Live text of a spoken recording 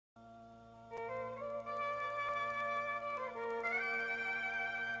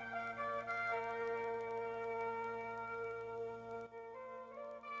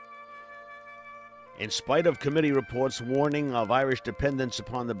In spite of committee reports warning of Irish dependence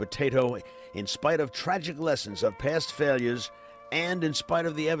upon the potato, in spite of tragic lessons of past failures, and in spite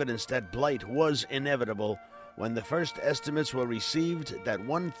of the evidence that blight was inevitable, when the first estimates were received that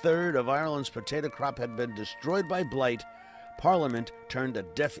 1/3 of Ireland's potato crop had been destroyed by blight, Parliament turned a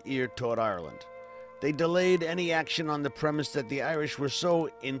deaf ear toward Ireland. They delayed any action on the premise that the Irish were so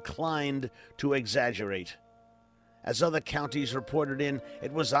inclined to exaggerate. As other counties reported in,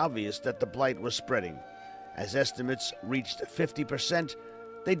 it was obvious that the blight was spreading. As estimates reached 50%,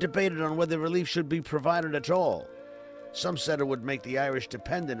 they debated on whether relief should be provided at all. Some said it would make the Irish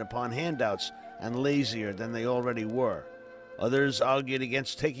dependent upon handouts and lazier than they already were. Others argued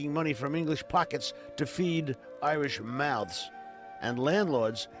against taking money from English pockets to feed Irish mouths. And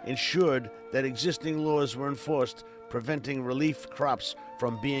landlords ensured that existing laws were enforced, preventing relief crops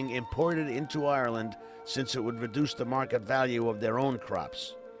from being imported into Ireland, since it would reduce the market value of their own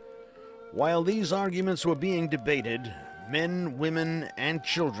crops. While these arguments were being debated, men, women, and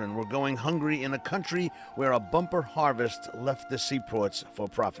children were going hungry in a country where a bumper harvest left the seaports for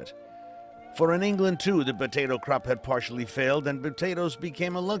profit. For in England, too, the potato crop had partially failed, and potatoes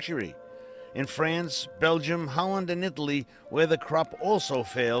became a luxury. In France, Belgium, Holland, and Italy, where the crop also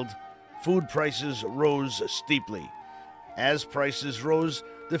failed, food prices rose steeply. As prices rose,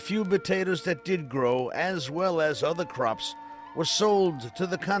 the few potatoes that did grow, as well as other crops, were sold to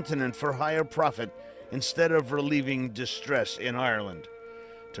the continent for higher profit instead of relieving distress in Ireland.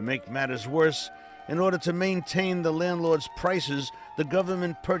 To make matters worse, in order to maintain the landlord's prices, the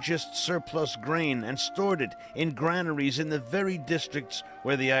government purchased surplus grain and stored it in granaries in the very districts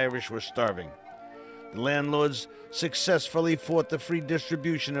where the Irish were starving. The landlords successfully fought the free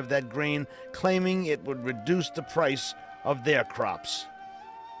distribution of that grain, claiming it would reduce the price of their crops.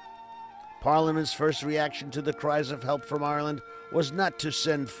 Parliament's first reaction to the cries of help from Ireland was not to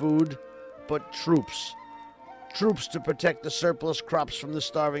send food, but troops. Troops to protect the surplus crops from the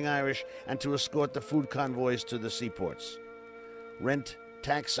starving Irish and to escort the food convoys to the seaports. Rent,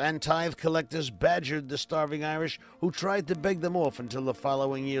 tax, and tithe collectors badgered the starving Irish, who tried to beg them off until the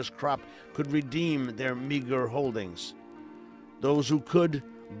following year's crop could redeem their meager holdings. Those who could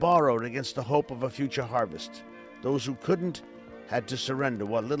borrowed against the hope of a future harvest. Those who couldn't had to surrender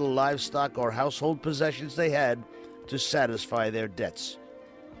what little livestock or household possessions they had to satisfy their debts.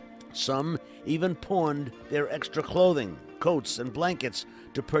 Some even pawned their extra clothing, coats, and blankets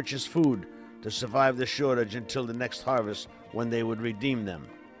to purchase food to survive the shortage until the next harvest, when they would redeem them.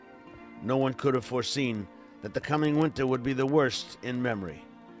 No one could have foreseen that the coming winter would be the worst in memory.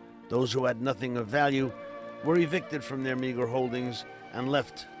 Those who had nothing of value were evicted from their meager holdings and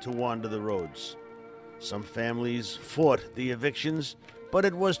left to wander the roads. Some families fought the evictions, but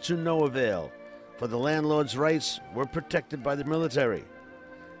it was to no avail, for the landlord's rights were protected by the military,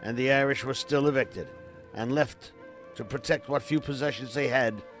 and the Irish were still evicted and left to protect what few possessions they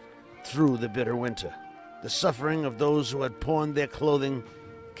had through the bitter winter. The suffering of those who had pawned their clothing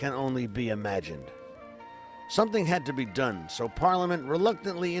can only be imagined. Something had to be done, so Parliament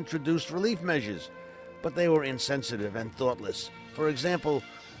reluctantly introduced relief measures, but they were insensitive and thoughtless. For example,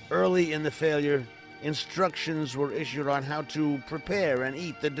 early in the failure, instructions were issued on how to prepare and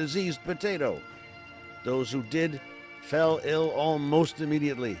eat the diseased potato. Those who did fell ill almost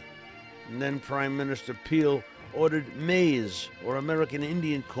immediately. And then Prime Minister Peel ordered maize, or American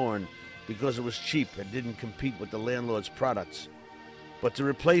Indian corn, because it was cheap and didn't compete with the landlord's products. But to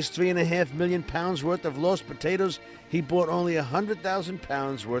replace £3.5 million worth of lost potatoes, he bought only 100,000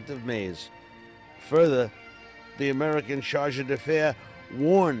 pounds worth of maize. Further, the American charge d'affaires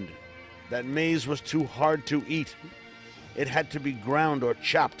warned that maize was too hard to eat. It had to be ground or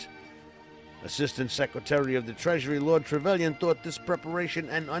chopped. Assistant Secretary of the Treasury Lord Trevelyan thought this preparation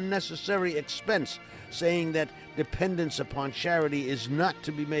an unnecessary expense, saying that dependence upon charity is not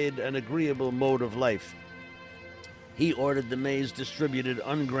to be made an agreeable mode of life. He ordered the maize distributed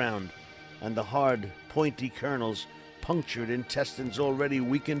unground, and the hard, pointy kernels punctured intestines already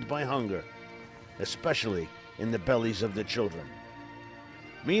weakened by hunger, especially in the bellies of the children.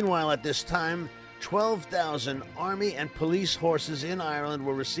 Meanwhile, at this time, 12,000 army and police horses in Ireland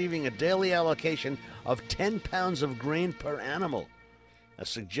were receiving a daily allocation of 10 pounds of grain per animal. A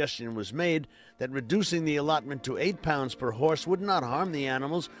suggestion was made that reducing the allotment to 8 pounds per horse would not harm the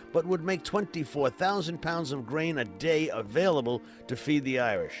animals, but would make 24,000 pounds of grain a day available to feed the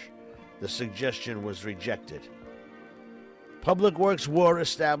Irish. The suggestion was rejected. Public works were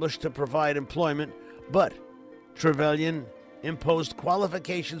established to provide employment, but Trevelyan imposed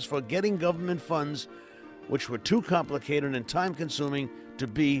qualifications for getting government funds, which were too complicated and time-consuming to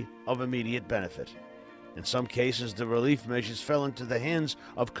be of immediate benefit. In some cases, the relief measures fell into the hands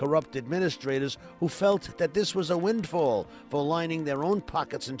of corrupt administrators who felt that this was a windfall for lining their own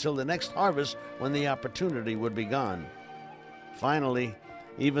pockets until the next harvest when the opportunity would be gone. Finally,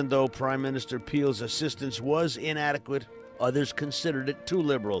 even though Prime Minister Peel's assistance was inadequate, others considered it too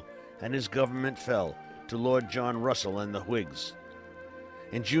liberal, and his government fell to Lord John Russell and the Whigs.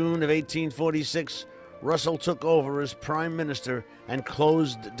 In June of 1846, Russell took over as Prime Minister and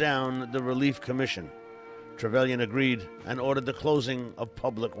closed down the Relief Commission. Trevelyan agreed and ordered the closing of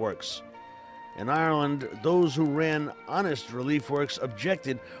public works. In Ireland, those who ran honest relief works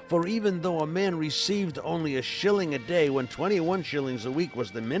objected, for even though a man received only a shilling a day when 21 shillings a week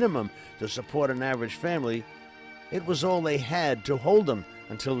was the minimum to support an average family, it was all they had to hold them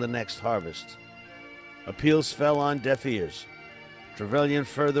until the next harvest. Appeals fell on deaf ears. Trevelyan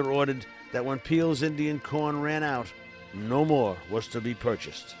further ordered that when Peel's Indian corn ran out, no more was to be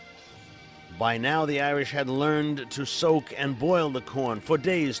purchased. By now, the Irish had learned to soak and boil the corn for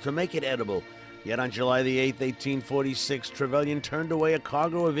days to make it edible. Yet on July the 8th, 1846, Trevelyan turned away a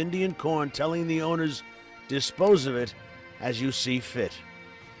cargo of Indian corn, telling the owners, "Dispose of it as you see fit."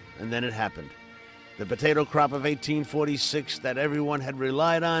 And then it happened. The potato crop of 1846 that everyone had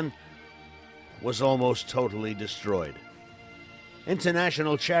relied on was almost totally destroyed.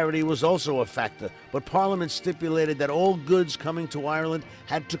 International charity was also a factor, but Parliament stipulated that all goods coming to Ireland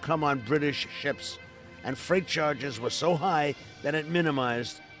had to come on British ships, and freight charges were so high that it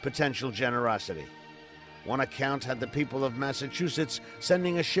minimized potential generosity. One account had the people of Massachusetts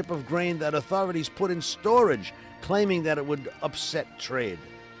sending a ship of grain that authorities put in storage, claiming that it would upset trade.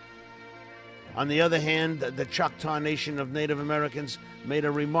 On the other hand, the Choctaw Nation of Native Americans made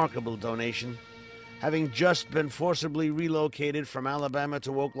a remarkable donation. Having just been forcibly relocated from Alabama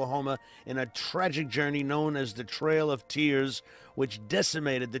to Oklahoma in a tragic journey known as the Trail of Tears, which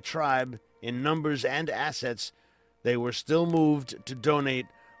decimated the tribe in numbers and assets, they were still moved to donate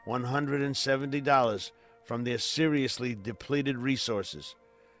 $170 from their seriously depleted resources.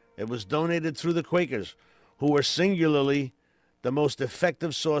 It was donated through the Quakers, who were singularly the most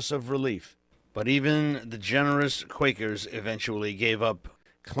effective source of relief. But even the generous Quakers eventually gave up,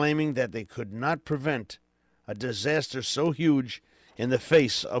 claiming that they could not prevent a disaster so huge in the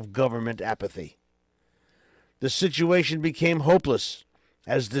face of government apathy. The situation became hopeless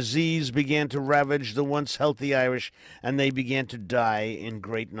as disease began to ravage the once healthy Irish, and they began to die in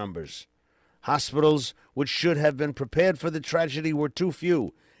great numbers. Hospitals, which should have been prepared for the tragedy, were too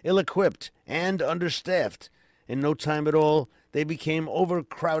few, ill-equipped, and understaffed. In no time at all, they became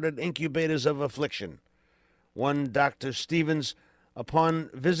overcrowded incubators of affliction. One Dr. Stevens, upon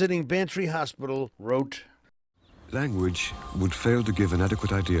visiting Bantry Hospital, wrote, "Language would fail to give an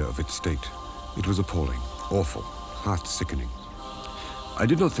adequate idea of its state. It was appalling, awful, heart-sickening. I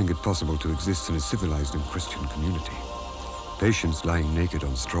did not think it possible to exist in a civilized and Christian community. Patients lying naked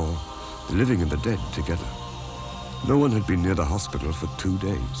on straw, the living and the dead together. No one had been near the hospital for 2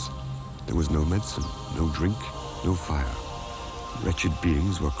 days. There was no medicine, no drink, no fire. Wretched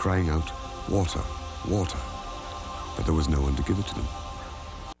beings were crying out, 'Water, water,' but there was no one to give it to them."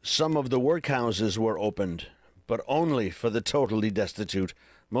 Some of the workhouses were opened, but only for the totally destitute,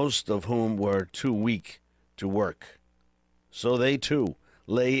 most of whom were too weak to work. So they, too,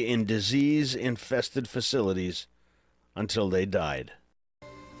 lay in disease-infested facilities until they died.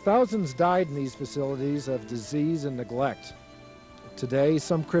 Thousands died in these facilities of disease and neglect. Today,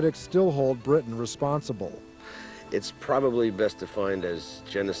 some critics still hold Britain responsible. It's probably best defined as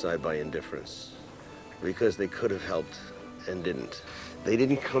genocide by indifference, because they could have helped and didn't. They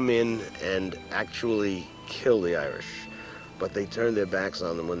didn't come in and actually kill the Irish, but they turned their backs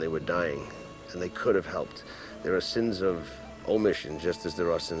on them when they were dying, and they could have helped. There are sins of omission just as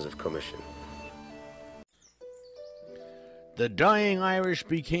there are sins of commission. The dying Irish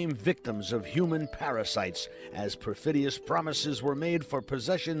became victims of human parasites as perfidious promises were made for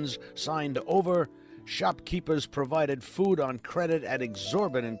possessions signed over, shopkeepers provided food on credit at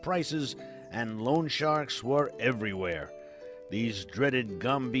exorbitant prices, and loan sharks were everywhere. These dreaded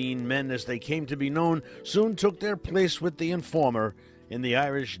gombeen men, as they came to be known, soon took their place with the informer in the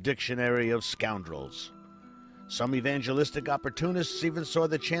Irish Dictionary of Scoundrels. Some evangelistic opportunists even saw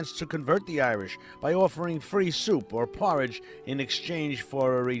the chance to convert the Irish by offering free soup or porridge in exchange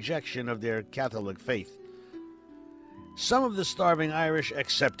for a rejection of their Catholic faith. Some of the starving Irish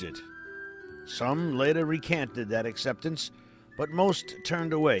accepted. Some later recanted that acceptance, but most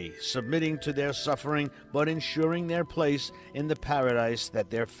turned away, submitting to their suffering but ensuring their place in the paradise that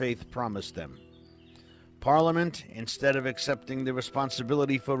their faith promised them. Parliament, instead of accepting the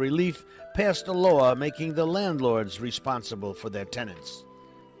responsibility for relief, passed a law making the landlords responsible for their tenants.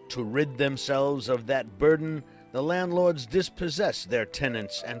 To rid themselves of that burden, the landlords dispossessed their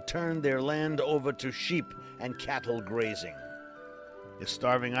tenants and turned their land over to sheep and cattle grazing. The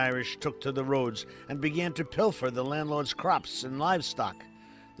starving Irish took to the roads and began to pilfer the landlords' crops and livestock.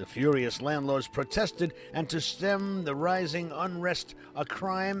 The furious landlords protested, and to stem the rising unrest, a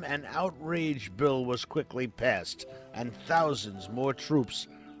crime and outrage bill was quickly passed, and thousands more troops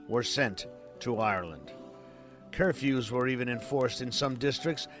were sent to Ireland. Curfews were even enforced in some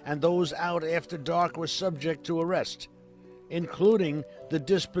districts, and those out after dark were subject to arrest, including the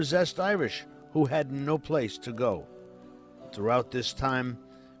dispossessed Irish, who had no place to go. Throughout this time,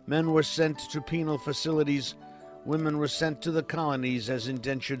 men were sent to penal facilities, women were sent to the colonies as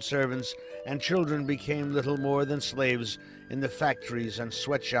indentured servants, and children became little more than slaves in the factories and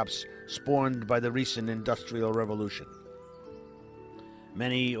sweatshops spawned by the recent Industrial Revolution.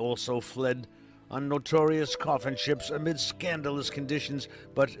 Many also fled on notorious coffin ships amid scandalous conditions,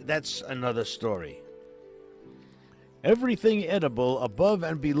 but that's another story. Everything edible above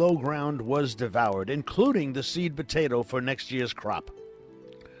and below ground was devoured, including the seed potato for next year's crop.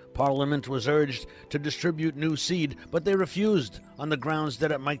 Parliament was urged to distribute new seed, but they refused on the grounds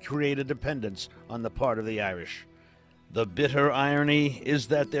that it might create a dependence on the part of the Irish. The bitter irony is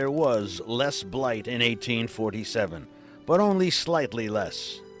that there was less blight in 1847, but only slightly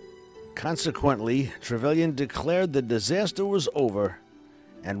less. Consequently, Trevelyan declared the disaster was over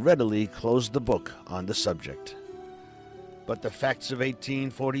and readily closed the book on the subject. But the facts of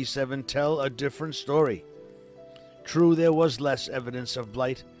 1847 tell a different story. True, there was less evidence of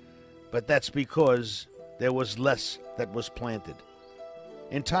blight, but that's because there was less that was planted.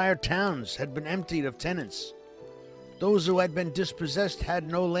 Entire towns had been emptied of tenants. Those who had been dispossessed had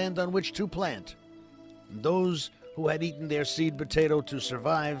no land on which to plant. Those who had eaten their seed potato to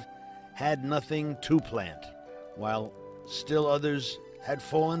survive had nothing to plant, while still others had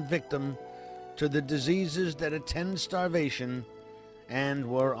fallen victim to the diseases that attend starvation and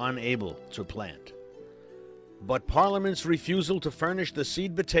were unable to plant. But Parliament's refusal to furnish the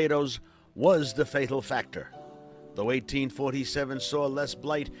seed potatoes was the fatal factor. Though 1847 saw less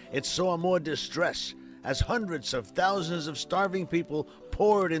blight, it saw more distress, as hundreds of thousands of starving people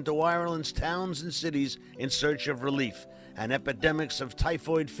poured into Ireland's towns and cities in search of relief, and epidemics of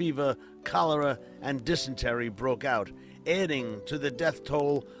typhoid fever, cholera, and dysentery broke out, adding to the death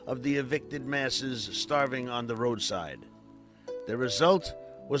toll of the evicted masses starving on the roadside. The result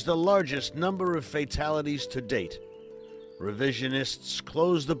was the largest number of fatalities to date. Revisionists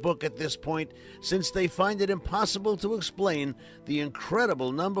close the book at this point, since they find it impossible to explain the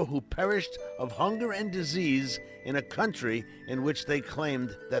incredible number who perished of hunger and disease in a country in which they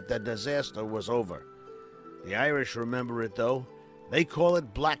claimed that the disaster was over. The Irish remember it, though. They call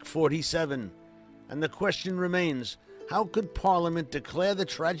it Black 47. And the question remains, how could Parliament declare the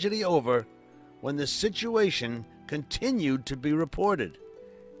tragedy over when the situation continued to be reported?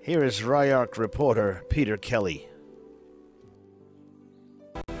 Here is RIARC reporter Peter Kelly.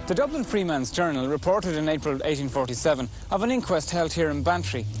 The Dublin Freeman's Journal reported in April 1847 of an inquest held here in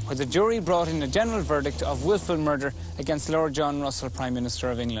Bantry, where the jury brought in a general verdict of wilful murder against Lord John Russell, Prime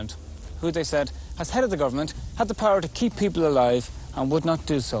Minister of England, who, they said, as head of the government, had the power to keep people alive and would not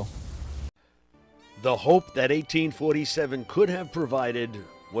do so. The hope that 1847 could have provided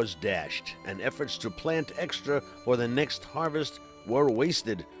was dashed, and efforts to plant extra for the next harvest were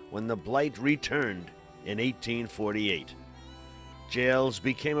wasted when the blight returned in 1848. Jails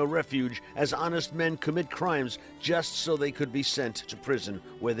became a refuge as honest men commit crimes just so they could be sent to prison,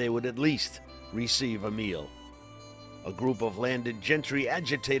 where they would at least receive a meal. A group of landed gentry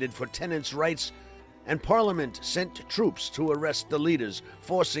agitated for tenants' rights, and Parliament sent troops to arrest the leaders,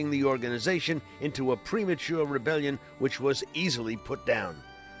 forcing the organization into a premature rebellion which was easily put down.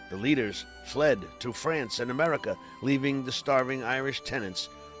 The leaders fled to France and America, leaving the starving Irish tenants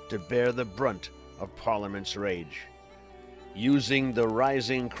to bear the brunt of Parliament's rage. Using the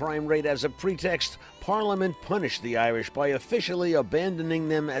rising crime rate as a pretext, Parliament punished the Irish by officially abandoning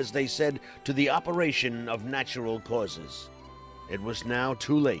them, as they said, to the operation of natural causes. It was now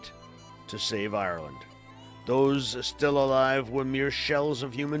too late to save Ireland. Those still alive were mere shells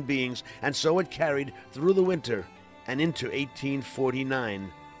of human beings, and so it carried through the winter and into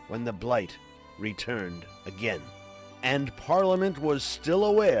 1849, when the blight returned again. And Parliament was still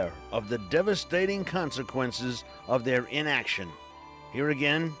aware of the devastating consequences of their inaction. Here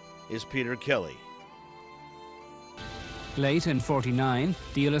again is Peter Kelly. Late in 1949,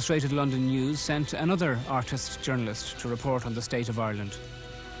 the Illustrated London News sent another artist journalist to report on the state of Ireland.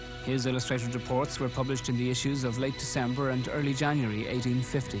 His illustrated reports were published in the issues of late December and early January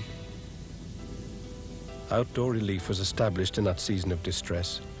 1850. Outdoor relief was established in that season of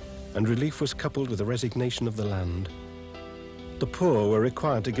distress, and relief was coupled with a resignation of the land. The poor were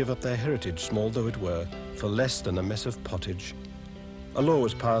required to give up their heritage, small though it were, for less than a mess of pottage. A law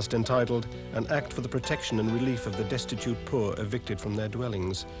was passed entitled An Act for the Protection and Relief of the Destitute Poor Evicted from Their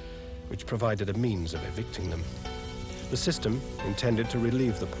Dwellings, which provided a means of evicting them. The system, intended to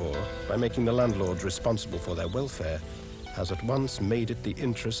relieve the poor by making the landlords responsible for their welfare, has at once made it the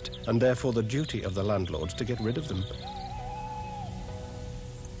interest and therefore the duty of the landlords to get rid of them.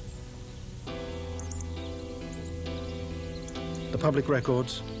 The public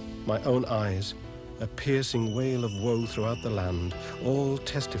records, my own eyes, a piercing wail of woe throughout the land, all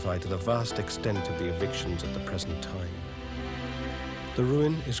testify to the vast extent of the evictions at the present time. The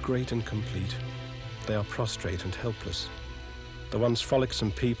ruin is great and complete. They are prostrate and helpless. The once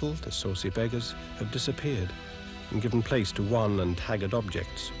frolicsome people, the saucy beggars, have disappeared and given place to wan and haggard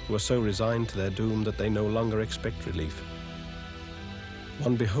objects who are so resigned to their doom that they no longer expect relief.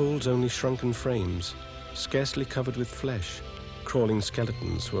 One beholds only shrunken frames, scarcely covered with flesh, crawling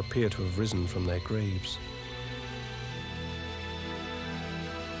skeletons who appear to have risen from their graves.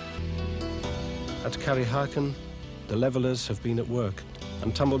 At Carryharkin, the levellers have been at work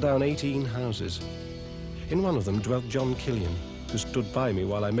and tumbled down 18 houses. In one of them dwelt John Killian, who stood by me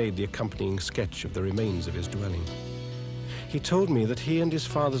while I made the accompanying sketch of the remains of his dwelling. He told me that he and his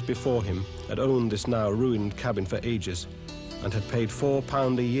fathers before him had owned this now ruined cabin for ages and had paid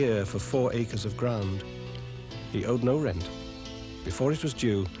 £4 a year for 4 acres of ground. He owed no rent. Before it was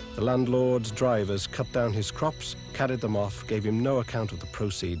due, the landlord's drivers cut down his crops, carried them off, gave him no account of the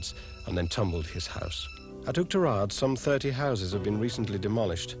proceeds, and then tumbled his house. At Oughterard, some 30 houses have been recently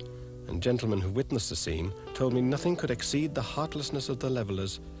demolished, and gentlemen who witnessed the scene told me nothing could exceed the heartlessness of the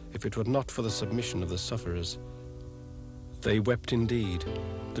levellers if it were not for the submission of the sufferers. They wept indeed.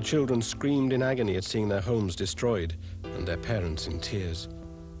 The children screamed in agony at seeing their homes destroyed, and their parents in tears.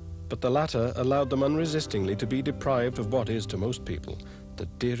 But the latter allowed them unresistingly to be deprived of what is, to most people, the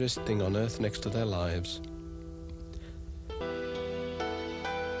dearest thing on earth next to their lives.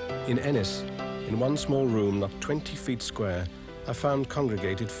 In Ennis, in one small room not 20 feet square, I found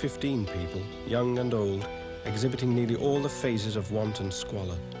congregated 15 people, young and old, exhibiting nearly all the phases of want and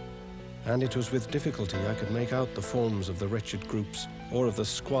squalor. And it was with difficulty I could make out the forms of the wretched groups or of the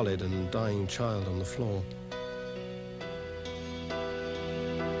squalid and dying child on the floor.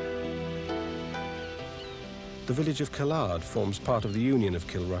 The village of Killard forms part of the Union of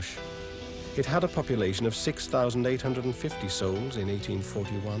Kilrush. It had a population of 6,850 souls in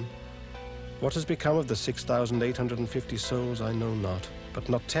 1841. What has become of the 6,850 souls I know not, but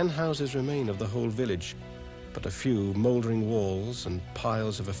not 10 houses remain of the whole village, but a few mouldering walls and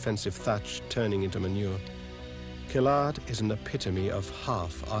piles of offensive thatch turning into manure. Killard is an epitome of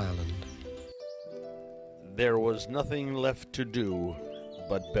half Ireland. There was nothing left to do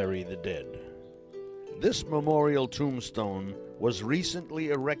but bury the dead. This memorial tombstone was recently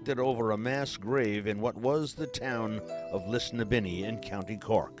erected over a mass grave in what was the town of Lisnabinny in County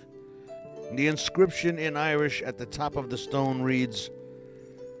Cork. The inscription in Irish at the top of the stone reads,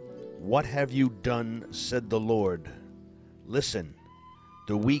 "What have you done, said the Lord? Listen,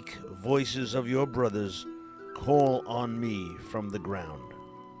 the weak voices of your brothers call on me from the ground."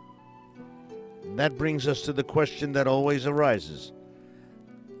 That brings us to the question that always arises.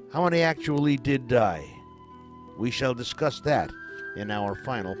 How many actually did die? We shall discuss that in our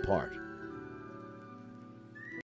final part.